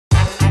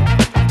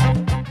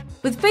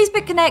With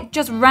Facebook Connect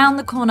just round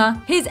the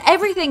corner, here's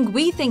everything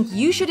we think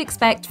you should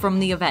expect from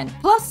the event,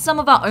 plus some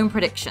of our own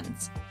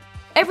predictions.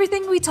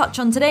 Everything we touch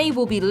on today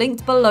will be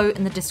linked below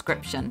in the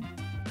description.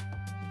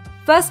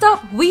 First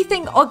up, we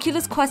think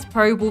Oculus Quest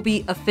Pro will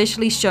be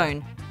officially shown,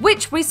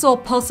 which we saw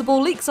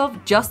possible leaks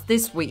of just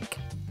this week.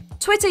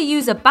 Twitter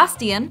user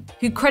Bastian,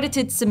 who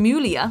credited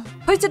Simulia,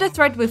 posted a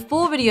thread with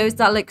 4 videos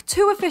that look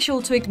too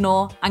official to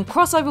ignore and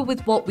cross over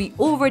with what we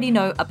already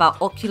know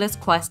about Oculus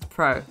Quest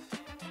Pro.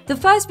 The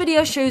first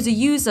video shows a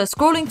user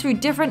scrolling through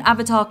different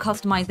avatar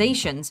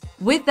customizations,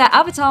 with their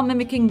avatar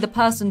mimicking the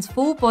person's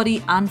full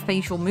body and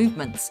facial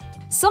movements.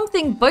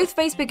 Something both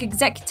Facebook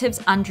executives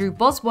Andrew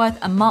Bosworth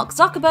and Mark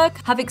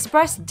Zuckerberg have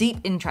expressed deep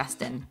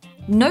interest in.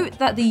 Note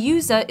that the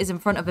user is in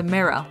front of a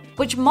mirror,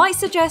 which might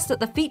suggest that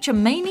the feature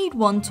may need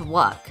one to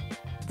work.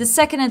 The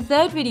second and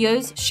third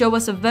videos show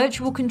us a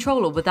virtual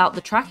controller without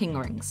the tracking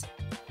rings,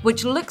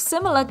 which looks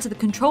similar to the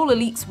controller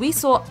leaks we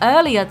saw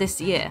earlier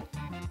this year.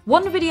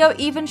 One video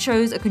even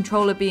shows a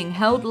controller being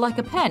held like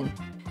a pen,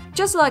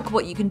 just like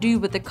what you can do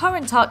with the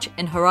current touch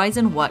in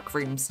Horizon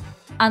Workrooms.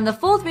 And the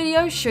fourth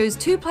video shows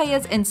 2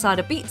 players inside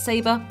a Beat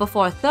Saber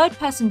before a third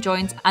person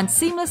joins and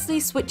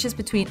seamlessly switches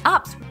between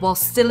apps while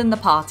still in the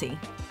party.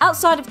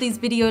 Outside of these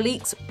video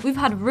leaks, we've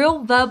had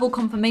real verbal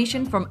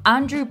confirmation from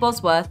Andrew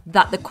Bosworth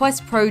that the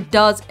Quest Pro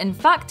does in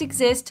fact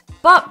exist,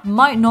 but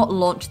might not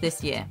launch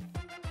this year.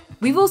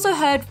 We've also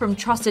heard from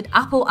trusted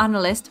Apple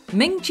analyst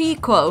Ming-Chi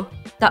Kuo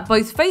that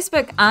both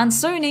Facebook and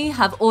Sony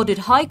have ordered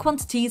high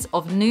quantities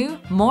of new,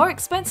 more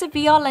expensive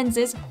VR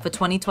lenses for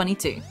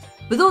 2022.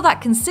 With all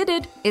that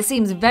considered, it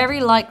seems very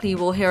likely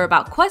we'll hear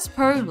about Quest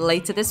Pro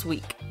later this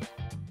week.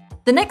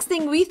 The next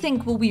thing we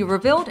think will be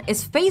revealed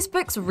is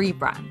Facebook's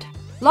rebrand.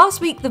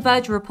 Last week, The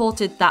Verge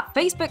reported that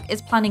Facebook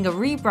is planning a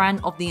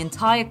rebrand of the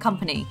entire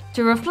company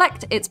to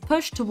reflect its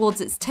push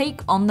towards its take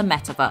on the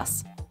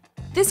metaverse.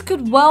 This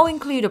could well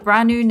include a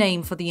brand new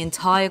name for the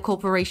entire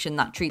corporation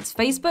that treats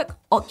Facebook,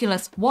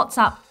 Oculus,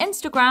 WhatsApp,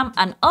 Instagram,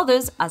 and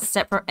others as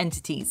separate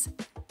entities.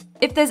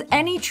 If there's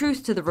any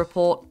truth to the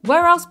report,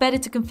 where else better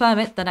to confirm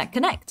it than at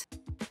Connect?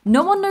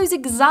 No one knows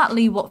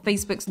exactly what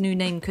Facebook's new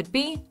name could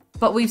be,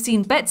 but we've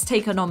seen bets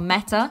taken on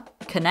Meta,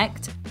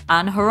 Connect,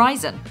 and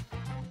Horizon.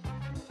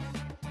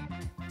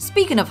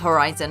 Speaking of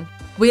Horizon,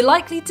 we're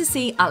likely to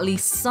see at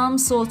least some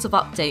sort of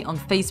update on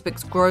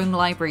Facebook's growing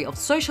library of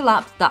social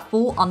apps that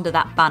fall under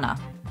that banner.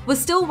 We're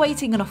still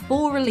waiting on a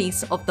full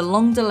release of the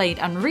long-delayed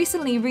and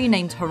recently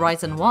renamed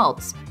Horizon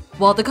Worlds,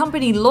 while the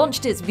company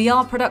launched its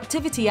VR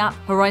productivity app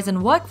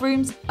Horizon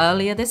Workrooms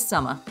earlier this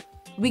summer.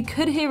 We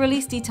could hear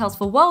release details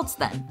for Worlds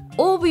then,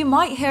 or we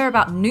might hear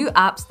about new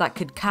apps that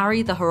could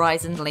carry the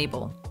Horizon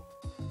label.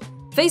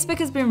 Facebook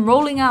has been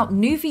rolling out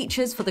new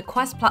features for the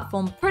Quest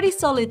platform pretty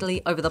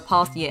solidly over the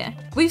past year.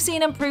 We've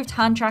seen improved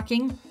hand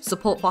tracking,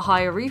 support for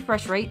higher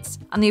refresh rates,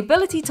 and the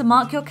ability to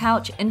mark your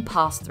couch in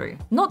pass-through,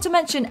 not to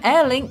mention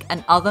AirLink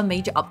and other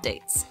major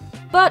updates.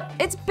 But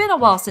it's been a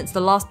while since the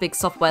last big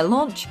software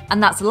launch,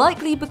 and that's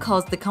likely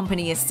because the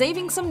company is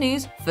saving some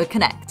news for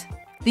Connect.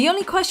 The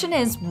only question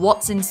is,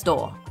 what's in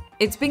store?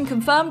 It's been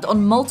confirmed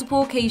on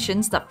multiple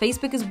occasions that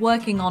Facebook is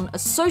working on a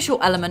social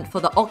element for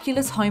the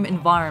Oculus home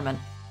environment.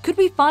 Could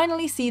we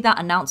finally see that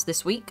announced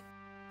this week?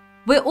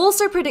 We're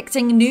also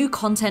predicting new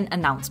content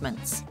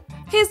announcements.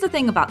 Here's the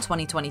thing about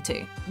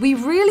 2022. We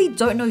really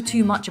don't know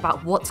too much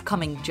about what's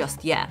coming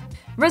just yet.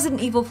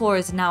 Resident Evil 4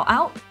 is now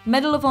out,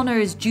 Medal of Honor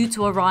is due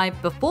to arrive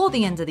before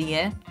the end of the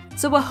year,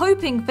 so we're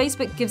hoping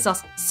Facebook gives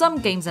us some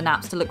games and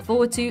apps to look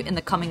forward to in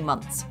the coming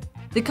months.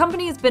 The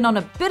company has been on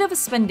a bit of a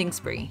spending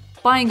spree,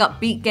 buying up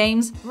Beat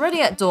Games,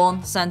 Ready at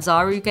Dawn,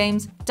 Sanzaru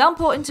Games,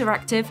 Downpour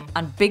Interactive,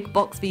 and Big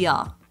Box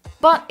VR.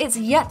 But it's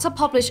yet to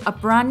publish a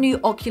brand new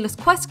Oculus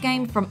Quest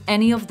game from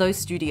any of those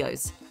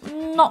studios,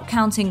 not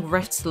counting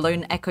Rift's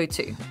Lone Echo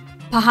 2.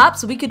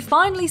 Perhaps we could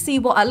finally see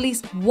what at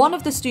least one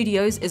of the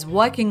studios is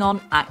working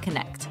on at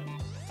Connect.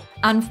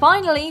 And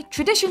finally,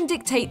 tradition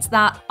dictates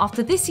that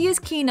after this year's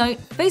keynote,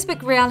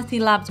 Facebook Reality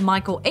Labs'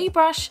 Michael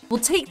Abrash will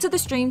take to the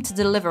stream to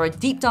deliver a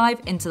deep dive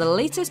into the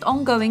latest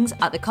ongoings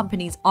at the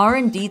company's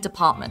R&D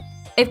department.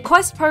 If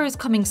Quest Pro is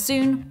coming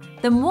soon,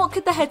 then what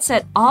could the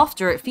headset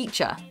after it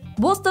feature?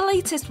 What's the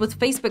latest with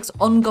Facebook's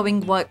ongoing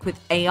work with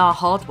AR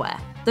hardware?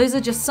 Those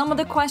are just some of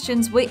the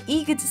questions we're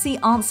eager to see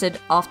answered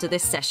after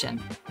this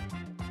session.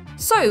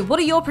 So, what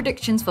are your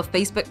predictions for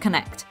Facebook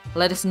Connect?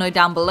 Let us know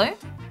down below,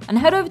 and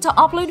head over to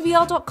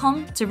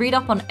UploadVR.com to read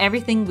up on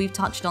everything we've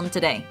touched on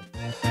today.